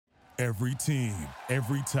Every team,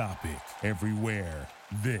 every topic, everywhere.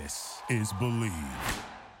 This is Believe.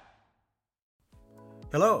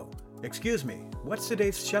 Hello, excuse me, what's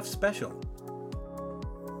today's Chef Special?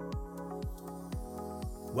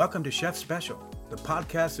 Welcome to Chef Special, the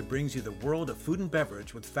podcast that brings you the world of food and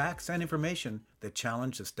beverage with facts and information that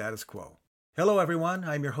challenge the status quo. Hello everyone,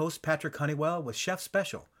 I'm your host Patrick Honeywell with Chef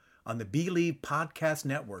Special on the Believe Podcast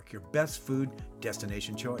Network, your best food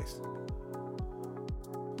destination choice.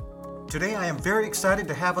 Today I am very excited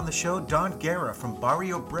to have on the show Don Guerra from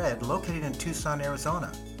Barrio Bread, located in Tucson,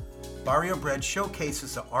 Arizona. Barrio Bread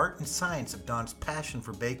showcases the art and science of Don's passion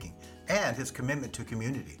for baking and his commitment to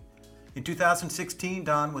community. In 2016,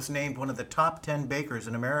 Don was named one of the top 10 bakers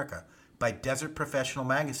in America by Desert Professional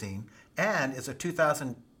Magazine and is a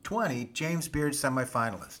 2020 James Beard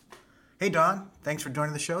semifinalist. Hey Don, thanks for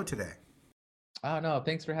joining the show today. Oh no,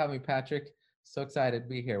 thanks for having me, Patrick. So excited to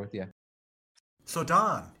be here with you. So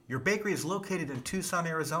Don, your bakery is located in Tucson,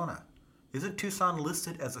 Arizona. Isn't Tucson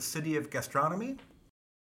listed as a city of gastronomy?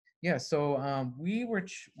 Yeah, so we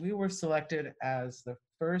were selected as the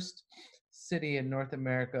first city in North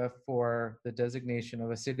America for the designation of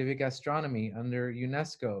a city of gastronomy under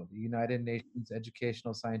UNESCO, the United Nations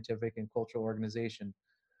Educational, Scientific, and Cultural Organization.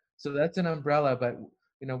 So that's an umbrella, but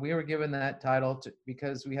we were given that title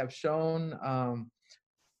because we have shown,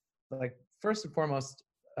 first and foremost,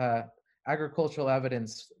 agricultural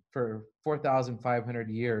evidence for 4,500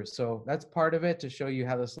 years. So that's part of it, to show you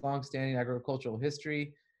how this long-standing agricultural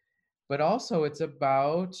history. But also it's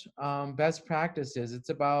about best practices. It's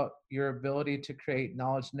about your ability to create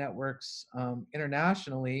knowledge networks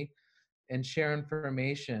internationally and share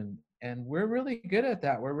information. And we're really good at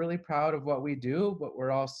that. We're really proud of what we do, but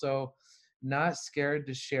we're also not scared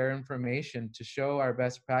to share information, to show our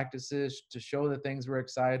best practices, to show the things we're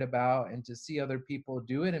excited about, and to see other people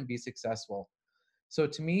do it and be successful. So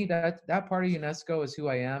to me, that part of UNESCO is who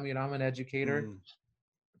I am. I'm an educator,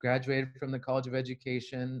 graduated from the College of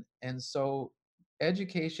Education. And so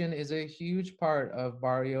education is a huge part of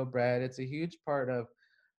Barrio Bread. It's a huge part of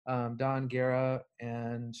Don Guerra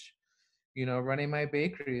and running my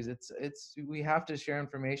bakeries. We have to share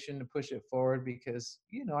information to push it forward, because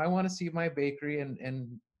I want to see my bakery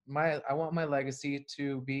and I want my legacy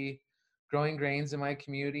to be growing grains in my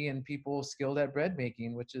community and people skilled at bread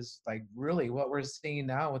making, which is like really what we're seeing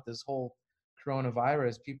now with this whole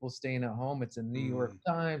coronavirus, people staying at home. It's in New York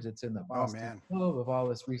Times, it's in the Boston Globe of all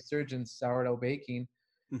this resurgence sourdough baking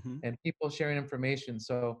and people sharing information.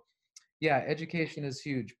 So yeah, education is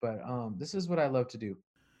huge, but this is what I love to do.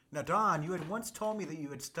 Now, Don, you had once told me that you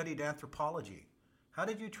had studied anthropology. How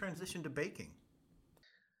did you transition to baking?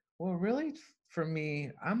 Well, really, for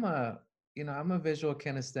me, I'm a visual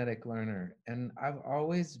kinesthetic learner, and I've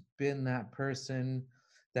always been that person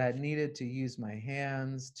that needed to use my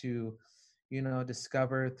hands to,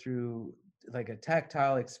 discover through like a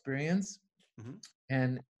tactile experience.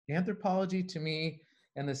 And anthropology to me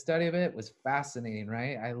and the study of it was fascinating,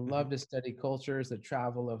 right? I love to study cultures, the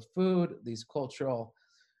travel of food, these cultural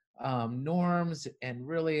norms, and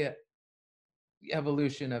really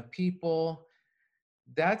evolution of people.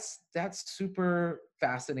 That's super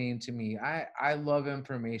fascinating to me. I love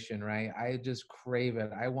information, right? I just crave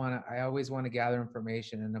it. I always want to gather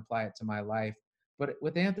information and apply it to my life. But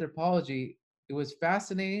with anthropology, it was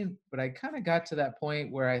fascinating, but I kind of got to that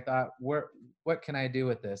point where I thought, what can I do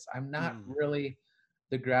with this? I'm not really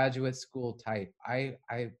the graduate school type. I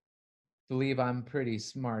believe I'm a pretty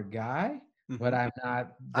smart guy, but I'm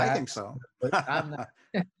not that. I think so. I'm not.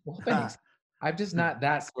 Well, thanks. I'm just not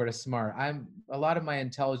that sort of smart. A lot of my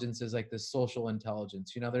intelligence is like the social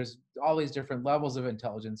intelligence. There's all these different levels of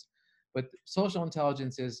intelligence, but social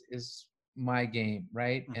intelligence is my game,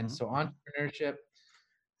 right? And so entrepreneurship,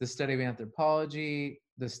 the study of anthropology,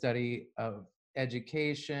 the study of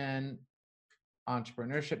education,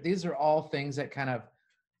 entrepreneurship, these are all things that kind of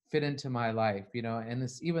fit into my life, and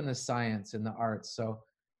even the science and the arts. So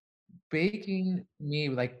baking me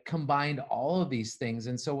like combined all of these things.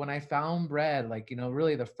 And so when I found bread,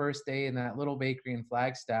 really the first day in that little bakery in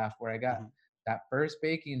Flagstaff where I got that first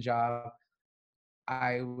baking job,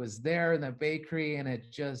 I was there in the bakery and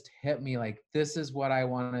it just hit me like, this is what I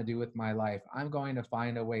want to do with my life. I'm going to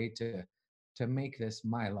find a way to make this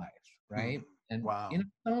my life, right? And wow.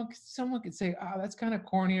 Someone could say, oh, that's kind of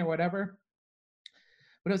corny or whatever.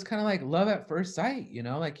 But it was kind of like love at first sight,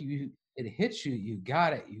 like it hits you, you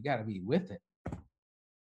got to be with it.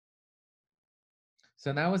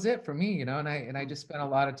 So that was it for me, and I just spent a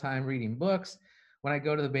lot of time reading books. When I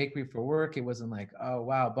go to the bakery for work, it wasn't like, oh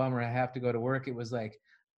wow, bummer, I have to go to work. It was like,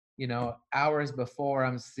 hours before,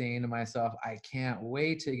 I'm saying to myself, I can't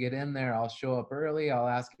wait to get in there. I'll show up early. I'll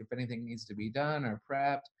ask if anything needs to be done or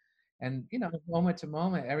prepped. And, moment to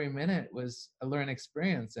moment, every minute was a learning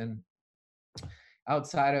experience. And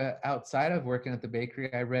outside of working at the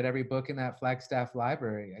bakery, I read every book in that Flagstaff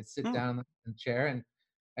library. I'd sit down in the chair and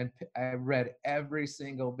I read every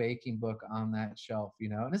single baking book on that shelf,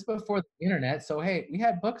 and it's before the internet. So hey, we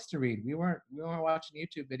had books to read. We weren't watching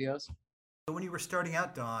YouTube videos. So when you were starting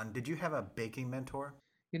out, Don, did you have a baking mentor?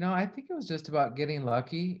 I think it was just about getting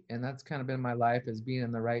lucky, and that's kind of been my life, as being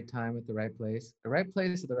in the right time at the right place at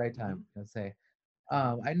the right time. I'd say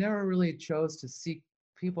I never really chose to seek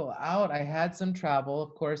people out. I had some travel,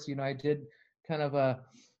 of course. I did kind of a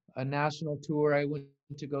national tour. I went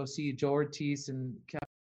to go see Joe Ortiz in California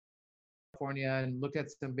and look at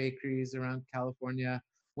some bakeries around California.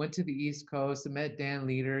 Went to the East Coast and met Dan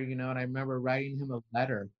Leader, and I remember writing him a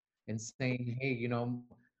letter and saying, hey,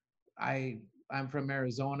 I I'm from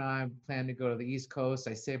Arizona. I'm planning to go to the East Coast.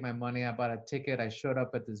 I saved my money. I bought a ticket. I showed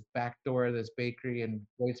up at this back door of this bakery in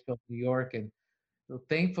Waitsfield, New York, and so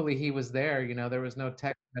thankfully he was there. There was no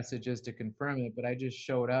text messages to confirm it, but I just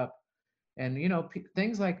showed up, and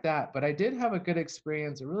things like that. But I did have a good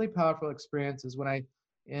experience. A really powerful experience is when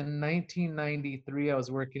in 1993, I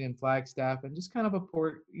was working in Flagstaff, and just kind of a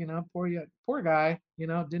poor guy.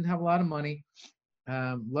 Didn't have a lot of money.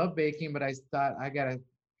 Love baking, but I thought I gotta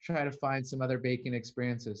try to find some other baking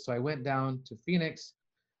experiences. So I went down to Phoenix,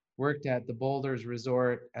 worked at the Boulders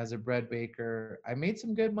Resort as a bread baker. I made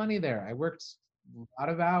some good money there. I worked a lot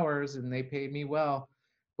of hours and they paid me well,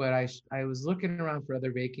 but I was looking around for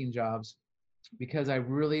other baking jobs because I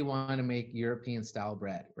really wanted to make European style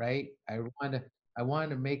bread, right? I wanted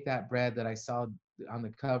to make that bread that I saw on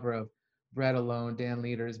the cover of Bread Alone, Dan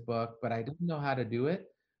Leader's book, but I didn't know how to do it.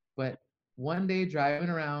 But one day driving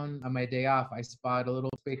around on my day off, I spotted a little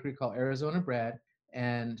bakery called Arizona Bread,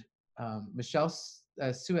 and Michelle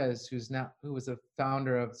Suez, who was the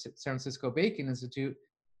founder of San Francisco Baking Institute,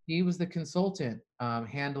 he was the consultant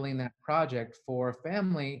handling that project for a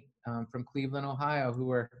family from Cleveland, Ohio,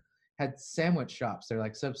 who had sandwich shops. They're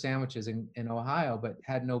like sub sandwiches in Ohio, but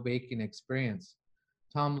had no baking experience.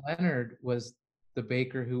 Tom Leonard was the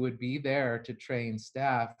baker who would be there to train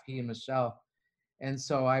staff, he and Michelle. And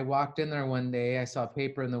so I walked in there one day, I saw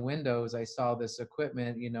paper in the windows, I saw this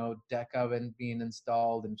equipment, deck oven being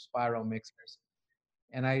installed and spiral mixers.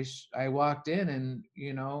 And I walked in and,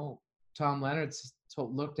 Tom Leonard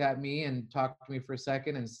looked at me and talked to me for a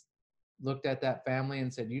second and looked at that family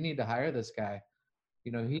and said, you need to hire this guy.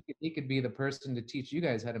 He could be the person to teach you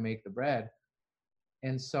guys how to make the bread.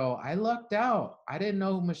 And so I lucked out. I didn't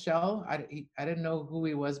know Michelle. I didn't know who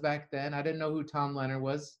he was back then. I didn't know who Tom Leonard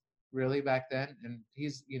was really back then. And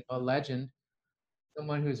he's a legend,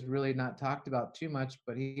 someone who's really not talked about too much,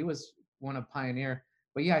 but he was one of pioneer.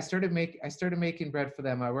 But yeah, I started making bread for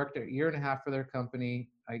them. I worked a year and a half for their company.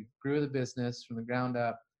 I grew the business from the ground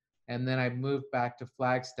up, and then I moved back to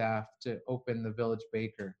Flagstaff to open the Village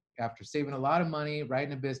Baker. After saving a lot of money,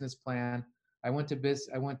 writing a business plan, I went to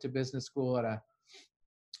business school at a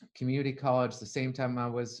community college the same time I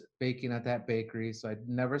was baking at that bakery, so I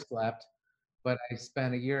never slept. But I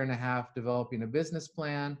spent a year and a half developing a business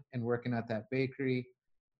plan and working at that bakery.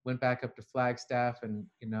 Went back up to Flagstaff, and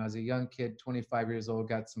as a young kid, 25 years old,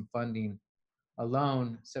 got some funding, a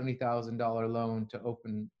loan, $70,000 loan to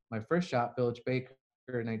open my first shop, Village Baker,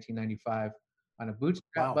 in 1995, on a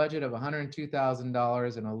bootstrap budget of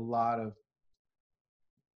 $102,000 and a lot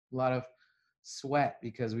of sweat,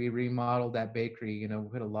 because we remodeled that bakery. We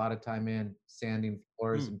put a lot of time in sanding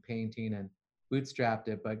floors and painting and bootstrapped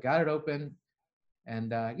it, but got it open.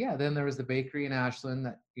 And then there was the bakery in Ashland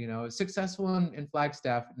that was successful in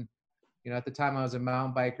Flagstaff. And at the time I was a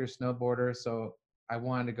mountain biker, snowboarder, so I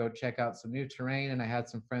wanted to go check out some new terrain, and I had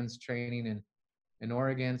some friends training in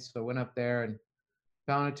Oregon, so I went up there and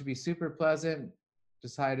found it to be super pleasant.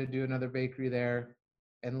 Decided to do another bakery there,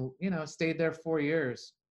 and stayed there 4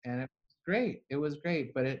 years, and it was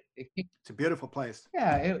great, but it's a beautiful place.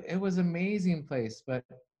 Yeah, it was an amazing place. But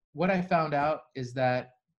what I found out is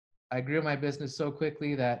that I grew my business so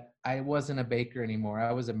quickly that I wasn't a baker anymore.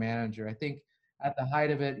 I was a manager. I think at the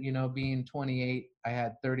height of it, being 28, I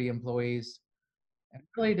had 30 employees. I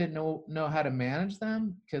really didn't know how to manage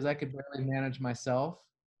them because I could barely manage myself.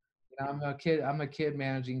 I'm a kid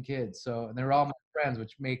managing kids. So they're all my friends,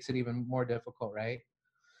 which makes it even more difficult, right?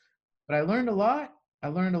 But I learned a lot. I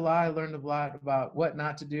learned a lot about what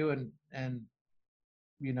not to do and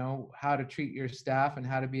how to treat your staff and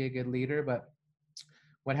how to be a good leader. But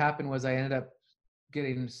what happened was I ended up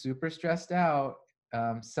getting super stressed out,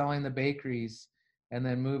 selling the bakeries, and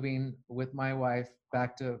then moving with my wife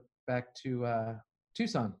back to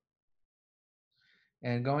Tucson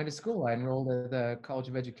and going to school. I enrolled at the College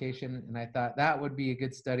of Education, and I thought that would be a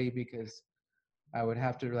good study because I would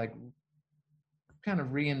have to like kind of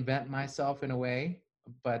reinvent myself in a way,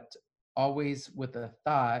 but always with the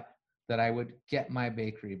thought that I would get my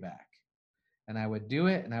bakery back. And I would do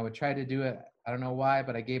it, and I would try to do it. I don't know why,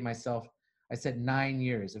 but I said 9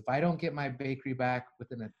 years. If I don't get my bakery back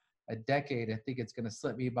within a decade, I think it's going to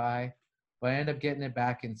slip me by. But I ended up getting it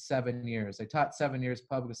back in 7 years. I taught 7 years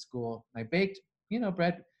public school. I baked,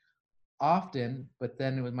 bread often, but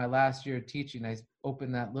then it was my last year of teaching. I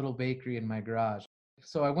opened that little bakery in my garage.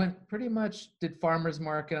 So I went pretty much did farmer's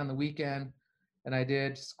market on the weekend, and I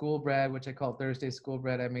did school bread, which I call Thursday school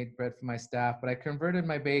bread. I made bread for my staff, but I converted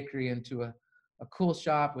my bakery into a cool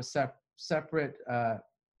shop with separate,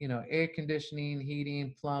 air conditioning,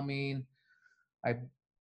 heating, plumbing. I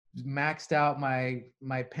maxed out my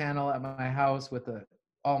panel at my house with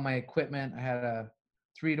all my equipment. I had a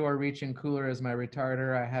 3-door reach-in cooler as my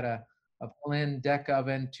retarder. I had a pull-in deck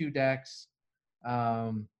oven, 2 decks,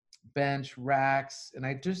 bench, racks, and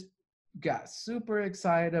I just got super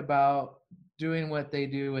excited about doing what they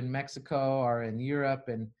do in Mexico or in Europe,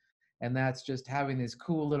 and that's just having these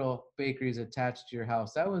cool little bakeries attached to your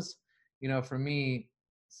house. That was, for me,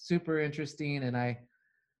 super interesting. And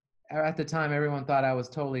at the time, everyone thought I was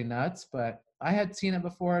totally nuts, but I had seen it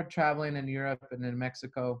before traveling in Europe and in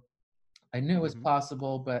Mexico. I knew it was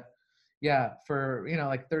possible, but yeah, for,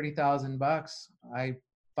 like $30,000, I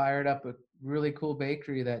fired up a really cool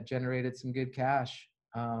bakery that generated some good cash,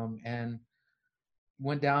 and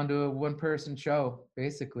went down to a 1-person show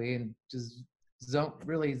basically, and just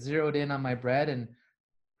really zeroed in on my bread and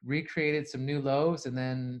recreated some new loaves. And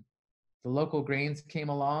then the local grains came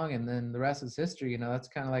along, and then the rest is history. That's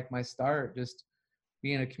kind of like my start, just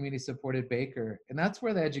being a community supported baker. And that's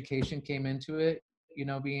where the education came into it.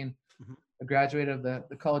 Being a graduate of the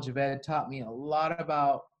College of Ed taught me a lot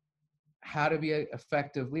about how to be an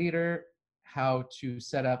effective leader, how to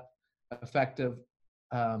set up effective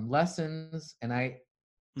lessons. And I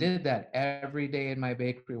did that every day in my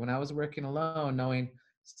bakery when I was working alone, knowing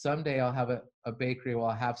someday I'll have a bakery where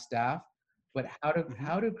I'll have staff, but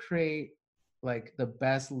how to create like the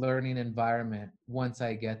best learning environment once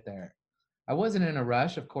I get there. I wasn't in a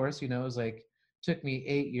rush, of course. It was like took me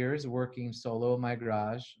 8 years working solo in my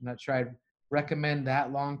garage. I'm not sure I'd recommend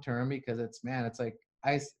that long term because it's like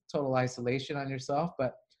total isolation on yourself,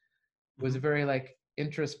 but it was a very like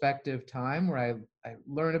introspective time where I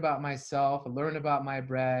learned about myself, I learned about my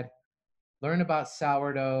bread, learned about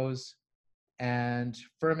sourdoughs and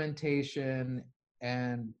fermentation,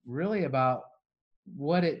 and really about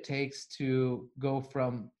what it takes to go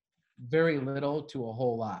from very little to a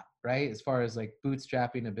whole lot, right? As far as like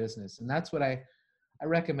bootstrapping a business. And that's what I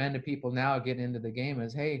recommend to people now getting into the game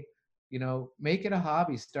is, hey, make it a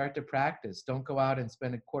hobby, start to practice. Don't go out and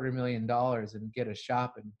spend $250,000 and get a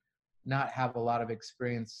shop and not have a lot of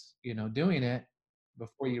experience, doing it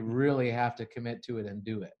before you really have to commit to it and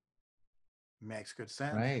do it. Makes good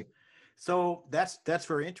sense. Right. So that's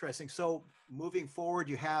very interesting. So moving forward,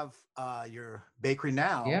 you have your bakery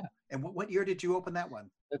now. Yeah. And what year did you open that one?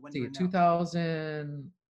 Let's When see, you were now?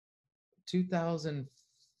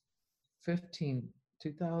 2015,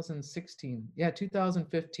 2016. Yeah,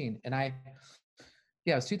 2015. And it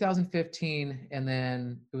was 2015, and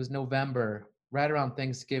then it was November, right around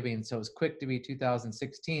Thanksgiving. So it was quick to be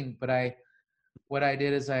 2016. But what I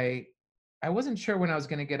did is I wasn't sure when I was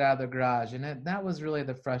going to get out of the garage. And that was really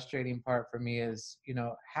the frustrating part for me is,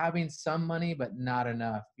 having some money, but not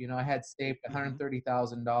enough. I had saved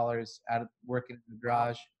 $130,000 out of working in the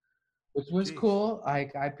garage, which was cool.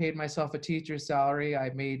 I paid myself a teacher's salary. I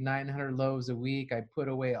made 900 loaves a week. I put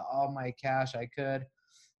away all my cash I could,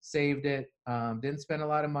 saved it. Didn't spend a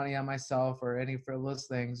lot of money on myself or any frivolous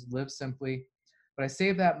things, lived simply. But I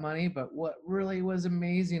saved that money. But what really was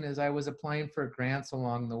amazing is I was applying for grants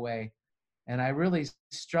along the way. And I really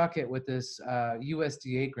struck it with this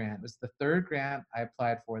USDA grant. It was the 3rd grant I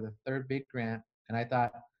applied for, the 3rd big grant. And I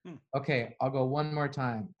thought, okay, I'll go one more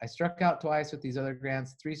time. I struck out twice with these other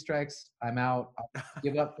grants. 3 strikes, I'm out. I'll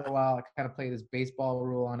give up for a while. I kind of play this baseball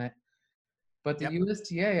rule on it. But the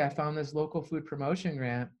USDA, I found this local food promotion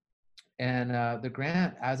grant. And the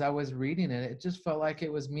grant, as I was reading it, it just felt like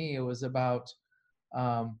it was me. It was about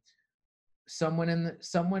someone in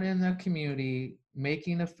the community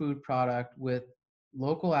making a food product with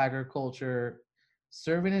local agriculture,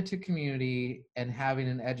 serving it to community, and having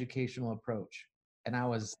an educational approach. And I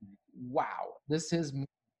was, wow, this is me.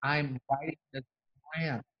 I'm writing this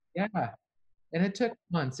grant. Yeah. And it took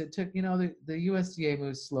months. It took, the USDA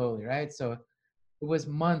moves slowly, right? So it was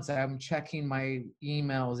months. I'm checking my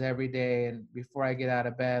emails every day and before I get out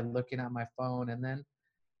of bed, looking at my phone. And then,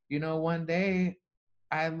 one day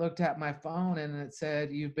I looked at my phone and it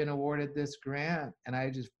said, "You've been awarded this grant." And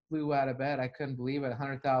I just flew out of bed. I couldn't believe it,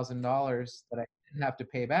 $100,000 that I didn't have to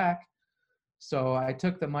pay back. So I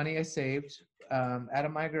took the money I saved out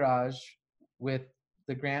of my garage with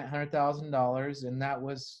the grant, $100,000, and that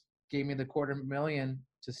gave me the $250,000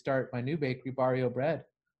 to start my new bakery, Barrio Bread.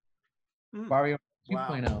 Mm. Barrio Wow.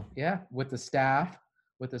 2.0, yeah, with the staff,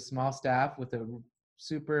 with a small staff, with a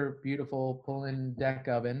super beautiful pull-in deck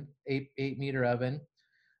oven, 8 meter oven,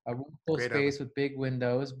 a room full Great oven. space with big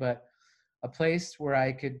windows, but a place where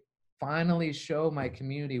I could finally show my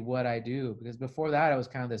community what I do. Because before that, I was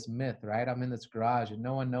kind of this myth, right? I'm in this garage and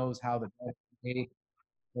no one knows how the bread is made.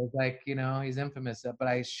 It was like, he's infamous. But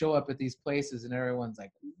I show up at these places and everyone's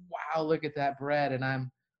like, "Wow, look at that bread." And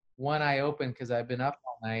I'm one eye open because I've been up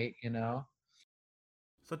all night.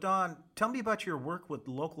 So, Don, tell me about your work with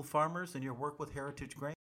local farmers and your work with Heritage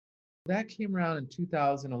Grain. That came around in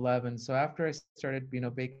 2011. So after I started,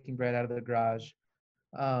 baking bread out of the garage,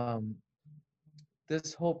 um,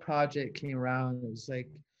 this whole project came around. It was like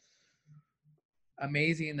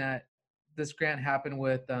amazing that this grant happened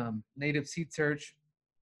with Native Seed Search,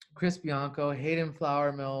 Chris Bianco, Hayden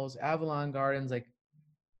Flour Mills, Avalon Gardens. Like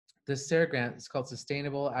this SARE grant is called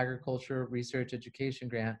Sustainable Agriculture Research Education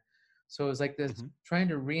Grant. So it was like this trying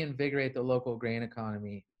to reinvigorate the local grain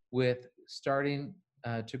economy with starting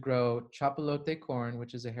to grow chapalote corn,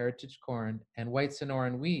 which is a heritage corn, and white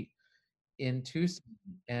Sonoran wheat in Tucson.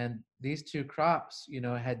 And these two crops,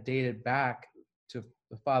 had dated back to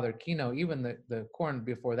the Father Kino, even the corn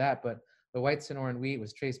before that, but the white Sonoran wheat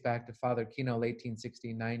was traced back to Father Kino, late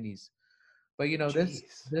 1690s. But Jeez.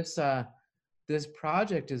 this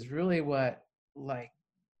project is really what like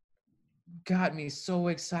got me so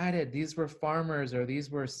excited. These were farmers or these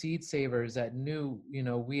were seed savers that knew,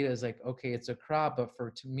 wheat as like, okay, it's a crop.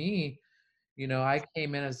 But to me, I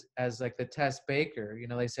came in as like the test baker.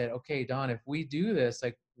 They said, "Okay, Don, if we do this,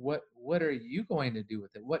 like what are you going to do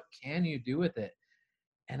with it? What can you do with it?"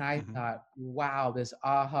 And I thought, wow, this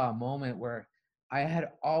aha moment where I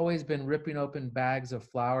had always been ripping open bags of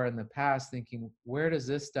flour in the past thinking, where does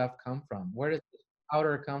this stuff come from? Where does this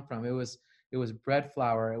powder come from? It was bread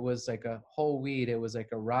flour. It was like a whole wheat. It was like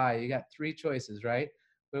a rye. You got three choices, right?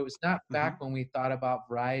 But it was not back when we thought about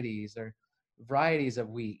varieties or varieties of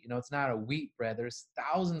wheat. It's not a wheat bread. There's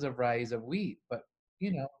thousands of varieties of wheat. But,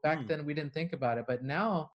 back then we didn't think about it. But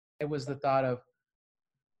now it was the thought of,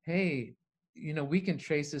 hey, we can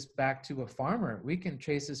trace this back to a farmer. We can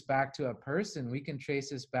trace this back to a person. We can trace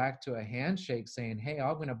this back to a handshake saying, "Hey,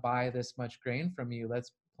 I'm going to buy this much grain from you.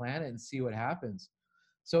 Let's plant it and see what happens."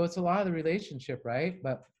 So it's a lot of the relationship, right?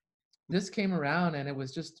 But this came around and it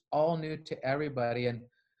was just all new to everybody. And,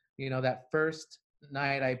 that first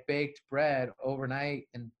night I baked bread overnight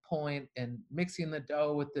and pulling and mixing the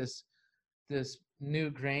dough with this new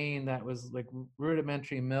grain that was like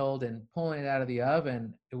rudimentary milled and pulling it out of the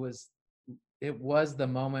oven. It was the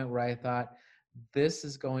moment where I thought, this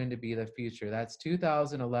is going to be the future. That's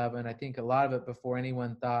 2011. I think a lot of it before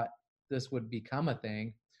anyone thought this would become a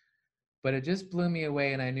thing. But it just blew me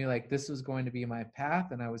away. And I knew like this was going to be my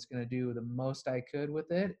path and I was going to do the most I could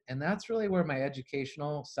with it. And that's really where my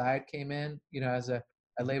educational side came in, I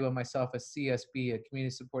label myself a CSB, a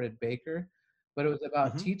community supported baker. But it was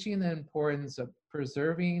about teaching the importance of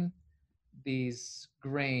preserving these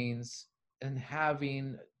grains and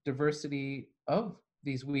having diversity of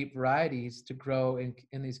these wheat varieties to grow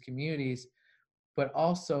in these communities, but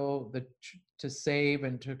also to save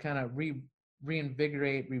and to kind of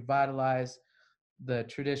reinvigorate, revitalize the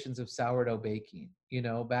traditions of sourdough baking.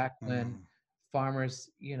 Back when farmers,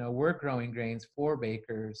 were growing grains for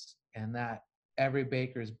bakers, and that every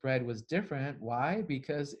baker's bread was different. Why?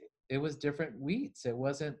 Because it was different wheats. It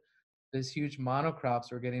wasn't this huge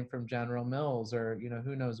monocrops we're getting from General Mills or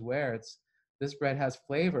who knows where. This bread has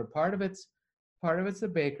flavor. Part of it's the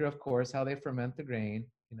baker, of course, how they ferment the grain.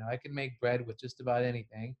 I can make bread with just about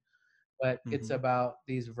anything, but it's about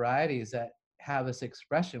these varieties that have this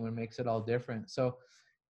expression what makes it all different. So,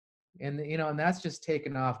 and that's just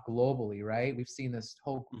taken off globally, right? We've seen this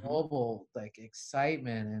whole global like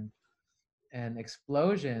excitement and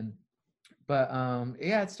explosion. But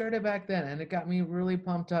yeah, it started back then, and it got me really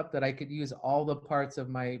pumped up that I could use all the parts of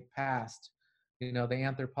my past, the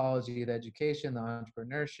anthropology, the education, the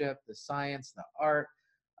entrepreneurship, the science, the art.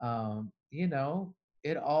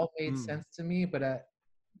 It all made sense to me, but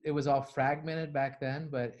it was all fragmented back then.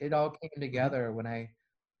 But it all came together when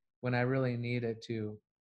I really needed to.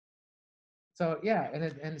 So yeah,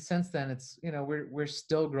 and since then it's, you know, we're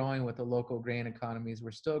still growing with the local grain economies.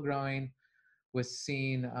 We're still growing with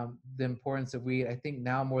seeing the importance of wheat. I think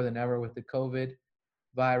now more than ever with the COVID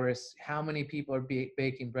virus, how many people are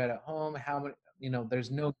baking bread at home? How many, you know,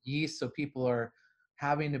 there's no yeast, so people are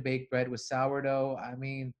having to bake bread with sourdough. I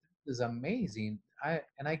mean, this is amazing. I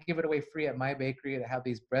give it away free at my bakery to have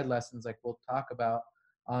these bread lessons like we'll talk about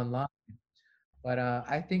online. But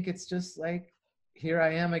I think it's just like here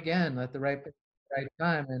I am again at the right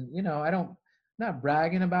time, and you know, I don't, not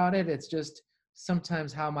bragging about it. It's just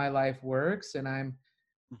sometimes how my life works, and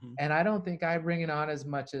Mhm. I don't think I bring it on as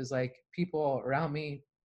much as like people around me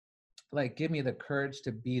like give me the courage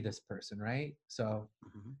to be this person, right? So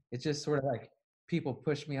Mhm. it's just sort of like people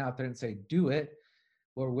push me out there and say, "Do it.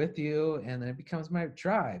 We're with you," and then it becomes my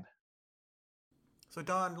tribe. So,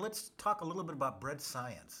 Don, let's talk a little bit about bread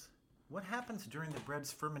science. What happens during the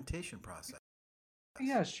bread's fermentation process?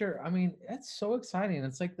 Yeah, sure. I mean, it's so exciting.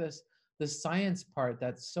 It's like this the science part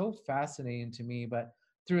that's so fascinating to me. But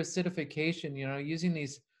through acidification, you know, using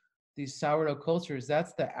these sourdough cultures,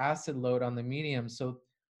 that's the acid load on the medium. So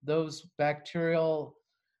those bacterial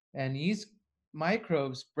and yeast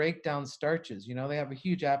microbes break down starches. You know, they have a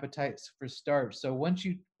huge appetite for starch. So once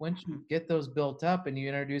you Mhm. get those built up and you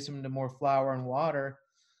introduce them to more flour and water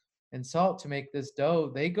and salt to make this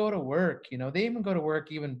dough, they go to work. You know, they even go to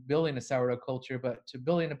work even building a sourdough culture, but to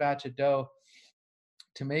building a batch of dough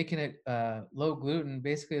to making it low gluten,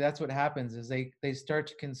 basically that's what happens is they start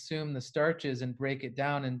to consume the starches and break it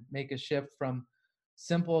down and make a shift from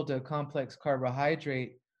simple to complex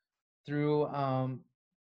carbohydrate through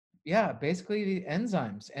yeah, basically the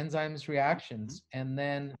enzymes Mhm. reactions, and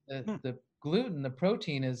then Hmm. the gluten, the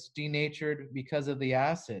protein is denatured because of the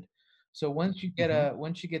acid. So Mhm.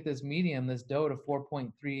 once you get this medium, this dough to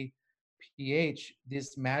 4.3 pH,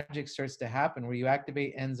 this magic starts to happen where you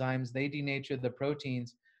activate enzymes, they denature the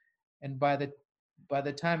proteins, and by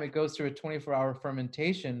the time it goes through a 24-hour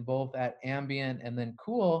fermentation, both at ambient and then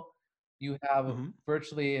cool, you have Mhm.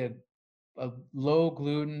 virtually a low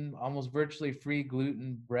gluten, almost virtually free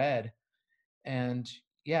gluten bread. And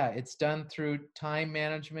yeah, it's done through time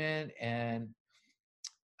management and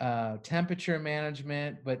temperature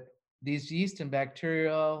management. But these yeast and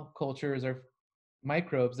bacterial cultures are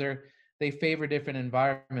microbes. They favor different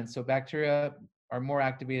environments. So bacteria are more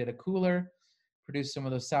activated at cooler, produce some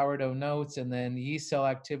of those sourdough notes, and then yeast cell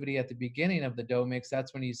activity at the beginning of the dough mix.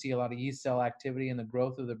 That's when you see a lot of yeast cell activity in the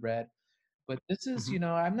growth of the bread. But this is, Mhm. you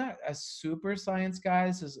know, I'm not a super science guy.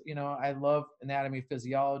 This is, you know, I love anatomy,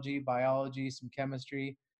 physiology, biology, some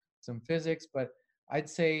chemistry, some physics, but I'd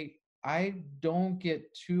say I don't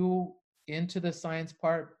get too into the science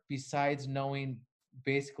part besides knowing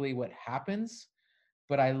basically what happens,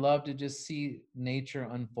 but I love to just see nature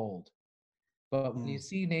unfold. But when you Mm.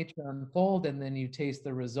 see nature unfold and then you taste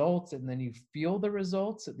the results and then you feel the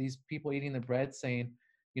results, these people eating the bread saying,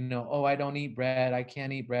 you know, oh, I don't eat bread, I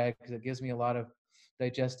can't eat bread because it gives me a lot of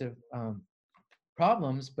digestive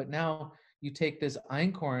problems. But now you take this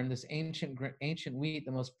einkorn, this ancient wheat,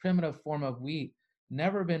 the most primitive form of wheat,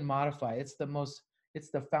 never been modified. It's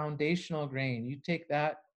the foundational grain. You take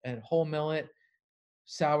that and whole millet,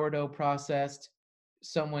 sourdough processed,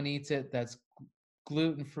 someone eats it that's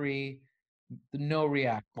gluten free, no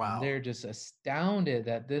reaction. Wow. They're just astounded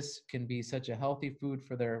that this can be such a healthy food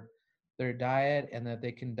for their diet and that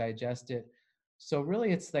they can digest it. So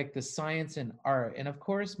really it's like the science and art. And of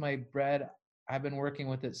course my bread, I've been working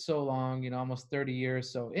with it so long, you know, almost 30 years,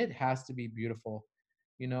 so it has to be beautiful.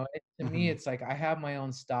 You know, to me Mhm. it's like I have my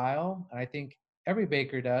own style, and I think every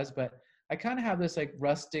baker does, but I kind of have this like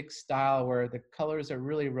rustic style where the colors are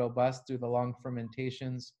really robust through the long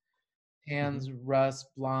fermentations, Mhm. tans, rust,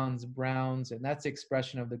 blondes, browns, and that's the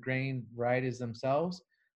expression of the grain varieties themselves.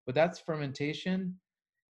 But that's fermentation.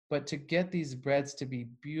 But to get these breads to be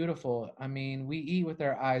beautiful, I mean, we eat with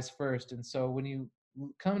our eyes first. And so when you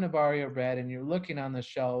come to Barrio Bread and you're looking on the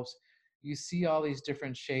shelves, you see all these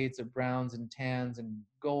different shades of browns and tans and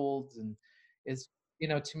golds. And it's, you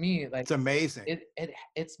know, to me, like It's amazing.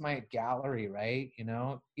 it's my gallery, right? You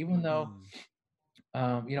know, even though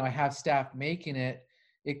Mm. you know, I have staff making it.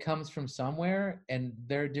 It comes from somewhere, and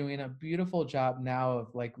they're doing a beautiful job now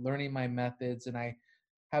of like learning my methods, and I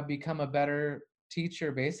have become a better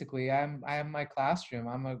teacher. Basically, I am my classroom.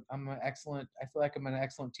 I'm an excellent. I feel like I'm an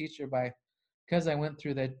excellent teacher by because I went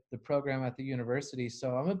through the program at the university.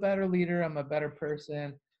 So I'm a better leader. I'm a better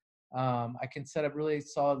person. I can set up really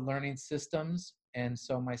solid learning systems, and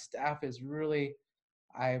so my staff is really,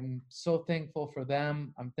 I'm so thankful for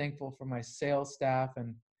them. I'm thankful for my sales staff.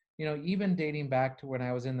 And, you know, even dating back to when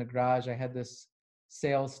I was in the garage, I had this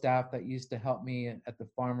sales staff that used to help me at the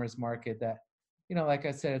farmers market that, like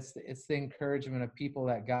I said, it's the encouragement of people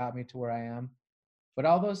that got me to where I am. But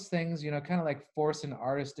all those things, kind of like force an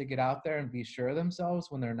artist to get out there and be sure of themselves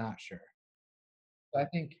when they're not sure. So I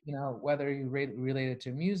think, whether you relate it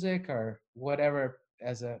to music or whatever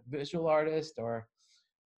as a visual artist, or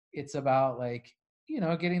it's about like,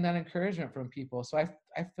 getting that encouragement from people. So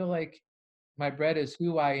I feel like my bread is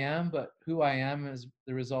who I am, but who I am is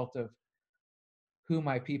the result of who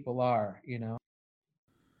my people are.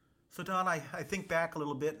 So, Don, I think back a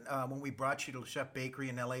little bit when we brought you to Chef Bakery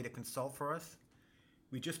in LA to consult for us.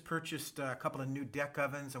 We just purchased a couple of new deck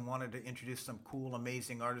ovens and wanted to introduce some cool,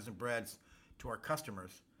 amazing artisan breads to our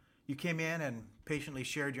customers. You came in and patiently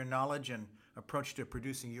shared your knowledge and approach to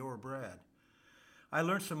producing your bread. I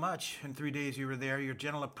learned so much in 3 days you were there. Your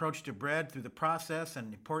gentle approach to bread through the process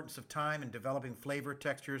and importance of time in developing flavor,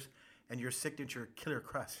 textures, and your signature killer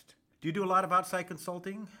crust. Do you do a lot of outside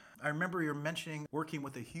consulting? I remember you're mentioning working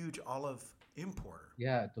with a huge olive importer.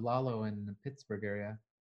 Yeah, DeLallo in the Pittsburgh area.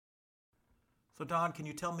 So, Don, can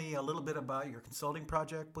you tell me a little bit about your consulting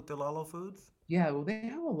project with DeLallo Foods? Yeah, well, they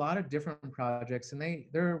have a lot of different projects, and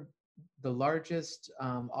they're the largest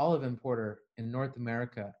olive importer in North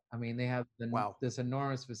America. I mean, they have Wow. this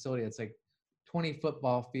enormous facility. It's like 20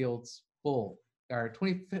 football fields full, or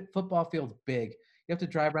 20 football fields big. You have to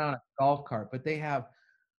drive around a golf cart, but they have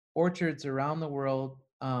orchards around the world.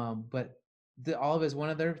 But the olive is one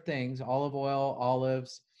of their things: olive oil,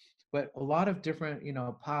 olives, but a lot of different,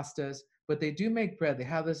 pastas. But they do make bread. They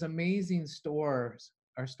have this amazing stores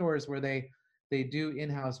where they do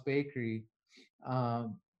in-house bakery.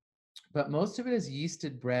 Um, but most of it is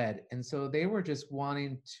yeasted bread. And so they were just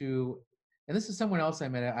wanting to, and this is someone else I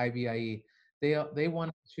met at IBIE. They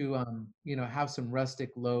wanted to, have some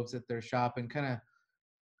rustic loaves at their shop and kind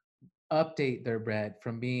of update their bread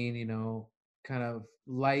from being, kind of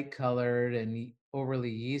light colored and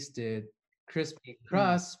overly yeasted, crispy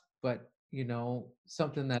crust, but,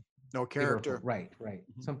 something that No flavorful. character. Right.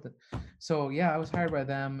 Mhm. Something. So yeah, I was hired by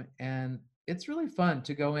them, and it's really fun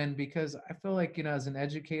to go in because I feel like, as an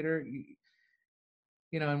educator,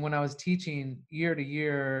 and when I was teaching year to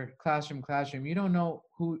year, classroom, you don't know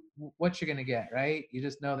what you're gonna get, right? You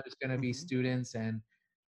just know there's gonna be Mhm. students,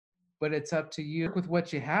 but it's up to you with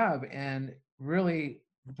what you have and really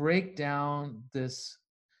break down this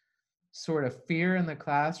sort of fear in the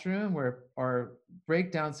classroom, or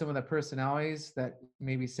break down some of the personalities that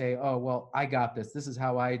maybe say, oh, well, I got this is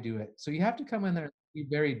how I do it. So you have to come in there and be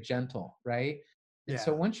very gentle, right? And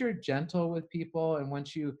so Yeah. once you're gentle with people, and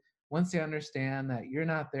once they understand that you're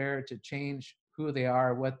not there to change who they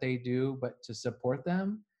are, what they do, but to support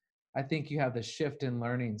them, I think you have the shift in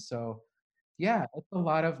learning. So yeah, it's a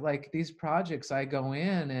lot of like these projects I go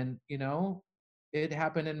in, and it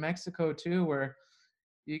happened in Mexico too, where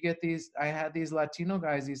I had these Latino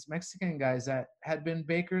guys, these Mexican guys that had been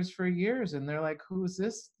bakers for years, and they're like, who's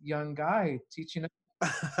this young guy teaching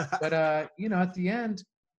us? But at the end,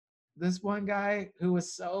 this one guy who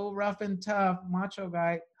was so rough and tough, macho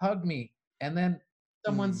guy, hugged me. And then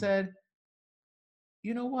someone Mm. said,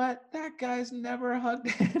 you know what? That guy's never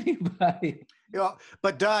hugged anybody.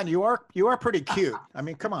 But Don, you are pretty cute. I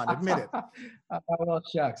mean, come on, admit it. Well,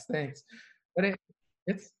 shucks, thanks. But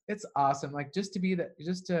it's awesome. Like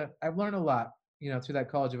I've learned a lot, through that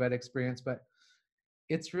college of ed experience. But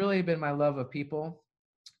it's really been my love of people,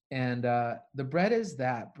 and the bread is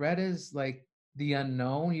that. Bread is like the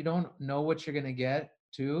unknown. You don't know what you're gonna get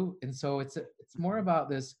too, and so it's more Mhm. about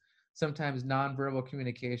this sometimes nonverbal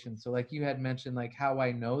communication. So like you had mentioned, like how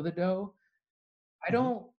I know the dough. I Mhm.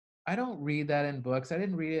 don't I don't read that in books. I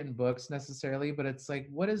didn't read it in books necessarily, but it's like,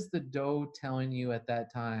 what is the dough telling you at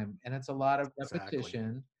that time? And it's a lot of Exactly.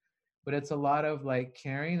 repetition, but it's a lot of like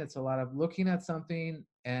caring. It's a lot of looking at something,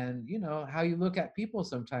 and how you look at people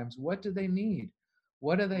sometimes. What do they need?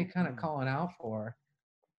 What are they kind of Mm. calling out for,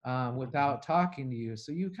 Mhm. without talking to you?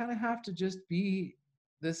 So you kind of have to just be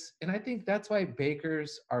this. And I think that's why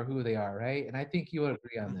bakers are who they are, right? And I think you would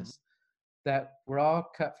agree on Mhm. this, that we're all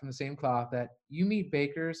cut from the same cloth, that you meet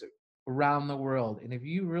bakers around the world. And if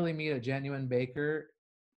you really meet a genuine baker,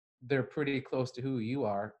 they're pretty close to who you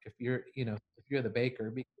are if you're the baker,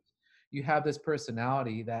 because you have this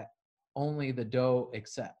personality that only the dough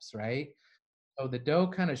accepts, right? So the dough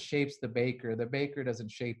kind of shapes the baker doesn't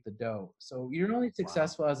shape the dough. So you're only Wow.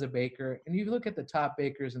 successful as a baker. And you look at the top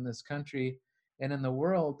bakers in this country and in the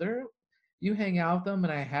world, you hang out with them,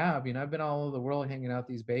 and I have, I've been all over the world hanging out with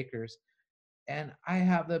these bakers, and I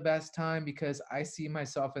have the best time because I see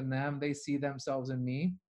myself in them. They see themselves in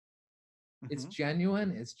me. It's Mhm.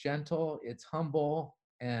 genuine, it's gentle, it's humble,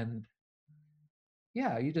 and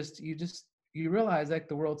yeah, you just you realize like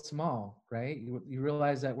the world's small, right? You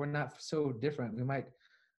realize that we're not so different. We might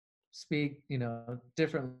speak,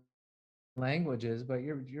 different languages, but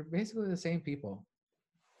you're basically the same people.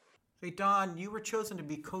 Hey, Don, you were chosen to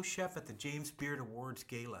be co-chef at the James Beard Awards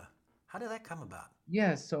Gala. How did that come about?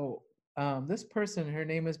 Yeah, so this person, her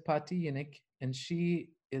name is Pati Yannick, and she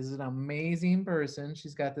is an amazing person.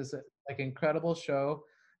 She's got this like incredible show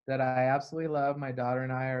that I absolutely love. My daughter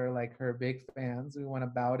and I are like her big fans. We want to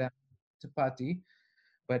bow down to Pati,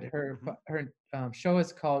 but Mhm. her show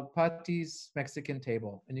is called Pati's Mexican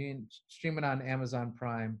Table, and you can stream it on Amazon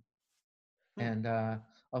Prime Hmm. and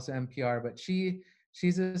also NPR. But she's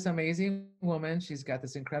this amazing woman. She's got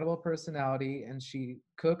this incredible personality, and she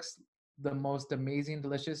cooks the most amazing,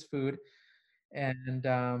 delicious food.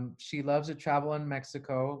 And she loves to travel in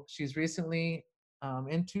Mexico. She's recently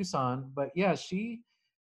in Tucson, but yeah, she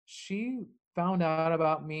found out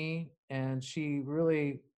about me, and she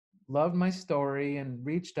really loved my story and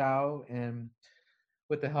reached out and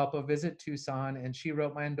with the help of Visit Tucson, and she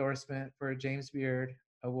wrote my endorsement for a James Beard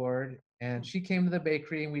Award. And Hmm. she came to the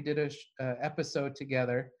bakery, and we did a episode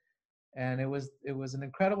together, and it was an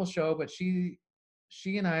incredible show. But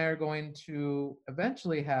she and I are going to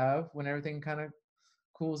eventually have, when everything kind of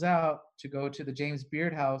cools out, to go to the James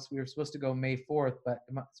Beard House. We were supposed to go May 4th, but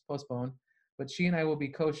it's postponed. But she and I will be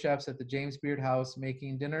co-chefs at the James Beard House,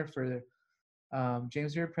 making dinner for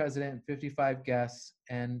James Beard president, 55 guests,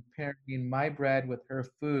 and pairing my bread with her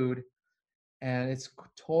food. And it's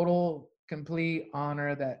total, complete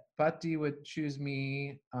honor that Patti would choose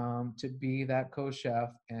me to be that co-chef.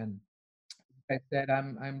 And like I said,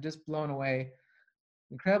 I'm just blown away,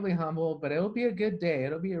 incredibly humble. But it'll be a good day.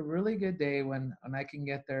 It'll be a really good day when I can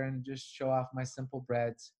get there and just show off my simple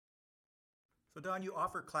breads. So, Don, you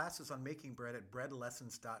offer classes on making bread at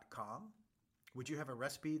breadlessons.com. Would you have a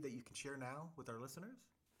recipe that you can share now with our listeners?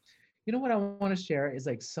 You know what I want to share is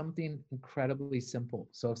like something incredibly simple.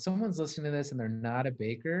 So if someone's listening to this and they're not a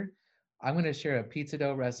baker, I'm going to share a pizza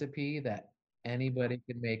dough recipe that anybody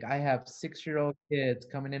can make. I have 6-year-old kids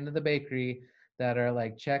coming into the bakery that are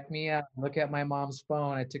like, check me out, look at my mom's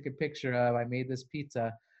phone. I took a picture of, I made this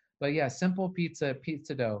pizza. But yeah, simple pizza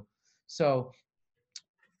dough. So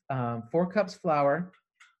 4 cups flour,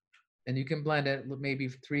 and you can blend it, maybe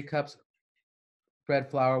 3 cups bread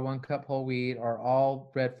flour, 1 cup whole wheat, or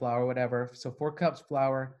all bread flour, whatever. So 4 cups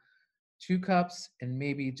flour, 2 cups, and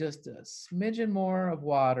maybe just a smidgen more of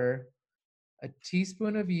water, a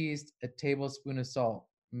teaspoon of yeast, a tablespoon of salt.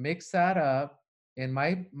 Mix that up. And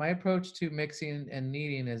my approach to mixing and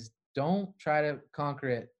kneading is don't try to conquer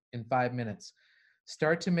it in 5 minutes.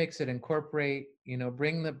 Start to mix it, incorporate,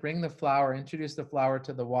 bring the flour, introduce the flour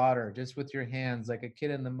to the water just with your hands, like a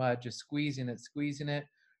kid in the mud, just squeezing it,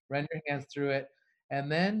 run your hands through it, and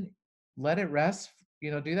then let it rest.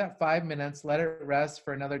 Do that 5 minutes, let it rest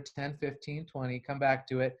for another 10, 15, 20, come back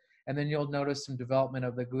to it, and then you'll notice some development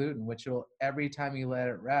of the gluten, which will, every time you let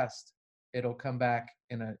it rest, it'll come back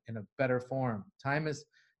in a better form. Time is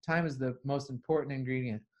the most important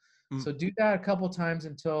ingredient. Mm. So do that a couple times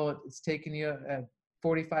until it's taken you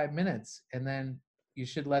 45 minutes, and then you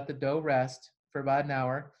should let the dough rest for about an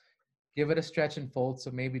hour. Give it a stretch and fold,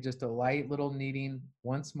 so maybe just a light little kneading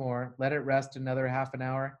once more. Let it rest another half an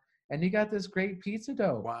hour, and you got this great pizza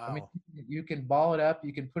dough. I mean, Wow. you can ball it up,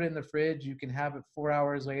 you can put it in the fridge, you can have it 4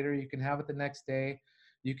 hours later, you can have it the next day,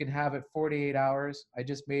 you can have it 48 hours. I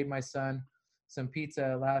just made my son some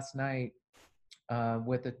pizza last night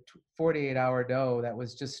with a 48-hour dough that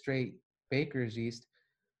was just straight baker's yeast.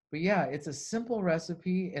 But yeah, it's a simple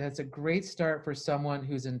recipe, and it's a great start for someone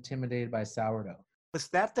who's intimidated by sourdough. Was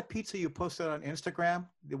that the pizza you posted on Instagram?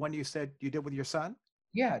 The one you said you did with your son?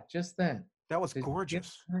 Yeah, just then. That was Did you get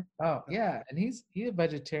gorgeous. that? Oh, yeah, and he's a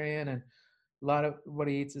vegetarian, and a lot of what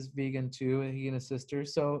he eats is vegan too, and he and his sister.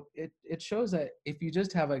 So it shows that if you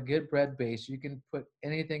just have a good bread base, you can put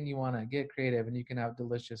anything you want to, get creative, and you can have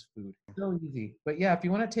delicious food. So easy. But yeah, if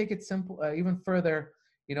you want to take it simple, even further,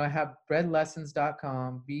 I have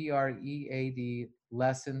breadlessons.com, BREAD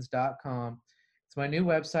lessons.com. It's my new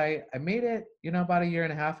website. I made it, about a year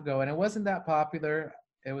and a half ago, and it wasn't that popular.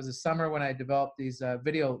 It was a summer when I developed these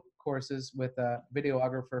video courses with a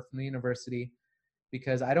videographer from the university,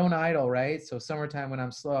 because I don't idle, right? So summertime when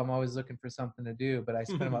I'm slow, I'm always looking for something to do. But I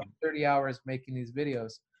spend about 30 hours making these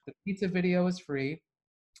videos. The pizza video is free.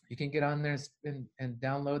 You can get on there and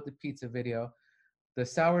download the pizza video. The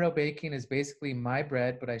sourdough baking is basically my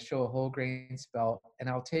bread, but I show a whole grain spelt, and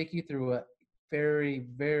I'll take you through a very,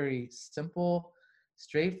 very simple,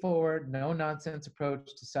 straightforward, no nonsense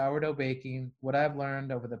approach to sourdough baking. What I've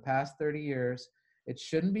learned over the past 30 years, it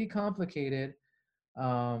shouldn't be complicated.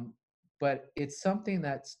 Um, but it's something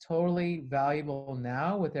that's totally valuable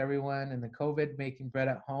now with everyone and the COVID making bread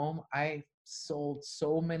at home. I sold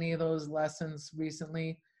so many of those lessons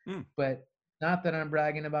recently, but not that I'm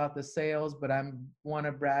bragging about the sales, but I want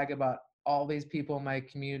to brag about all these people in my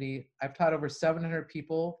community. I've taught over 700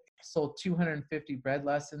 people, sold 250 bread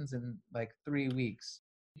lessons in like 3 weeks.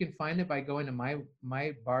 You can find it by going to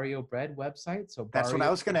my Barrio Bread website. So that's what I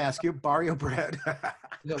was going to ask you, Barrio Bread.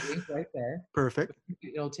 There's a link right there. Perfect.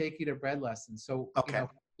 It'll take you to bread lessons. So okay.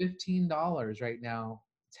 $15 right now,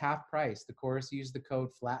 it's half price. The course, use the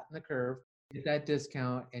code Flatten the Curve, get that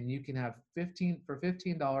discount, and you can have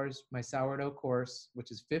 $15 my sourdough course,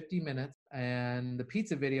 which is 50 minutes, and the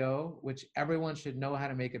pizza video, which everyone should know how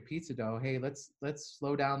to make a pizza dough. Hey, let's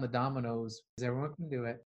slow down the dominoes because everyone can do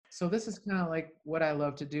it. So this is kind of like what I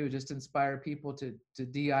love to do, just inspire people to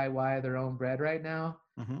DIY their own bread right now.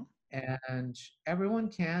 And everyone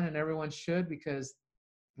can and everyone should, because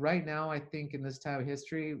right now I think in this time of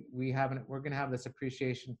history, we're going to have this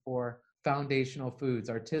appreciation for foundational foods,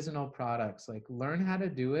 artisanal products. Like, learn how to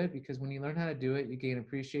do it, because when you learn how to do it, you gain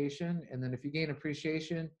appreciation. And then if you gain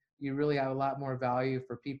appreciation, you really have a lot more value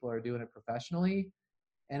for people who are doing it professionally.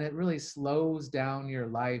 And it really slows down your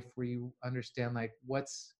life where you understand like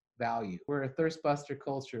what's value. We're a thirst buster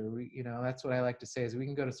culture. That's what I like to say is we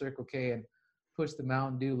can go to Circle K and push the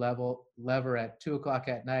Mountain Dew lever at 2:00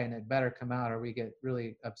 at night and it better come out or we get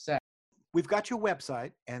really upset. We've got your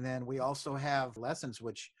website, and then we also have lessons,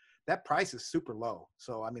 which that price is super low.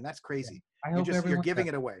 So, I mean, that's crazy. I hope you're giving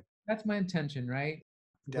it away. That's my intention, right?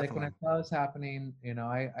 Like when I saw this happening,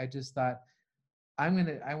 I just thought I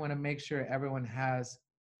want to make sure everyone has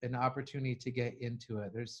an opportunity to get into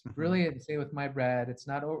it. There's really, say with my bread, it's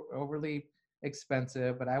not overly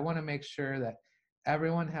expensive, but I want to make sure that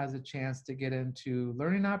everyone has a chance to get into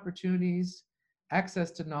learning opportunities, access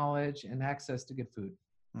to knowledge, and access to good food.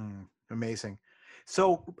 Amazing.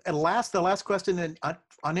 So the last question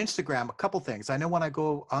on Instagram, a couple things. I know when I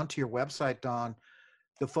go onto your website, Don,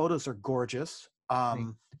 the photos are gorgeous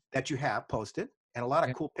that you have posted, and a lot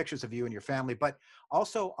of cool pictures of you and your family, but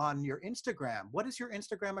also on your Instagram. What is your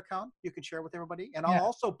Instagram account you can share with everybody? And I'll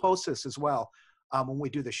also post this as well when we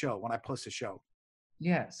do the show, when I post the show.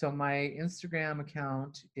 Yeah, so my Instagram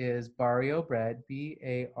account is Barrio Bread,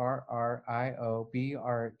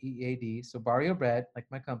 BarrioBread. So Barrio Bread, like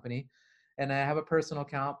my company. And I have a personal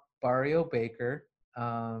account, Barrio Baker,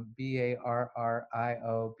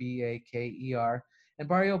 BarrioBaker. And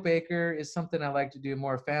Barrio Baker is something I like to do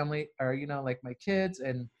more family, or, like my kids.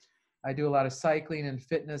 And I do a lot of cycling and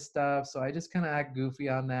fitness stuff. So I just kind of act goofy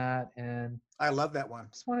on that. And I love that one. I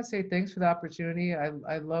just want to say thanks for the opportunity.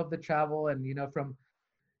 I love the travel and,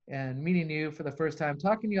 and meeting you for the first time,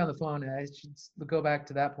 talking to you on the phone. I should go back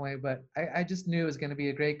to that point, but I just knew it was going to be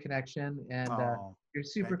a great connection. And you're a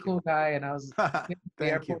super cool guy. And I was at the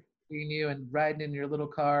airport seeing you and riding in your little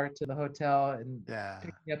car to the hotel and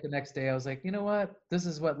picking me up the next day. I was like, you know what? This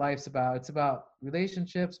is what life's about. It's about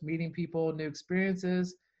relationships, meeting people, new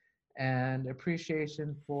experiences, and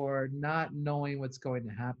appreciation for not knowing what's going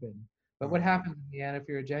to happen. But what happens in the end, if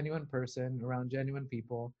you're a genuine person around genuine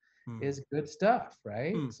people, is good stuff,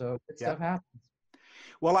 right? So good stuff happens.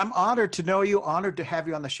 Well, I'm honored to know you, honored to have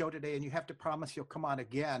you on the show today, and you have to promise you'll come on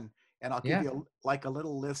again, and I'll give you a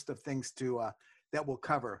little list of things that we'll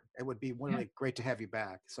cover. It would be really great to have you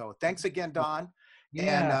back. So thanks again, Don.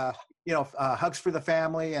 And hugs for the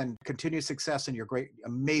family and continued success in your great,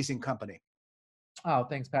 amazing company. Oh,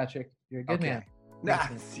 thanks, Patrick. You're a good man.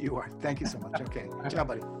 You are. Thank you so much. Okay. Ciao,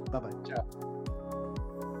 buddy. Bye-bye. Ciao.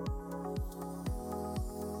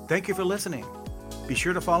 Thank you for listening. Be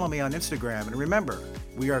sure to follow me on Instagram, and remember,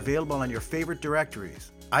 we are available on your favorite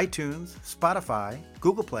directories: iTunes, Spotify,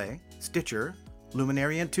 Google Play, Stitcher,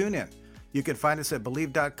 Luminary, and TuneIn. You can find us at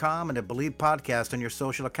Believe.com and at Believe Podcast on your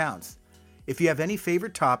social accounts. If you have any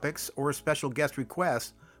favorite topics or special guest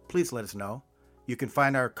requests, please let us know. You can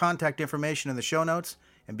find our contact information in the show notes,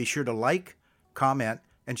 and be sure to like, comment,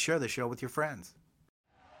 and share the show with your friends.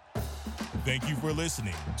 Thank you for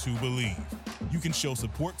listening to Believe. You can show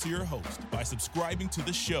support to your host by subscribing to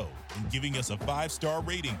the show and giving us a 5-star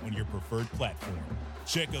rating on your preferred platform.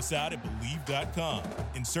 Check us out at Believe.com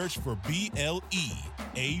and search for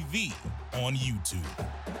BLEAV on YouTube.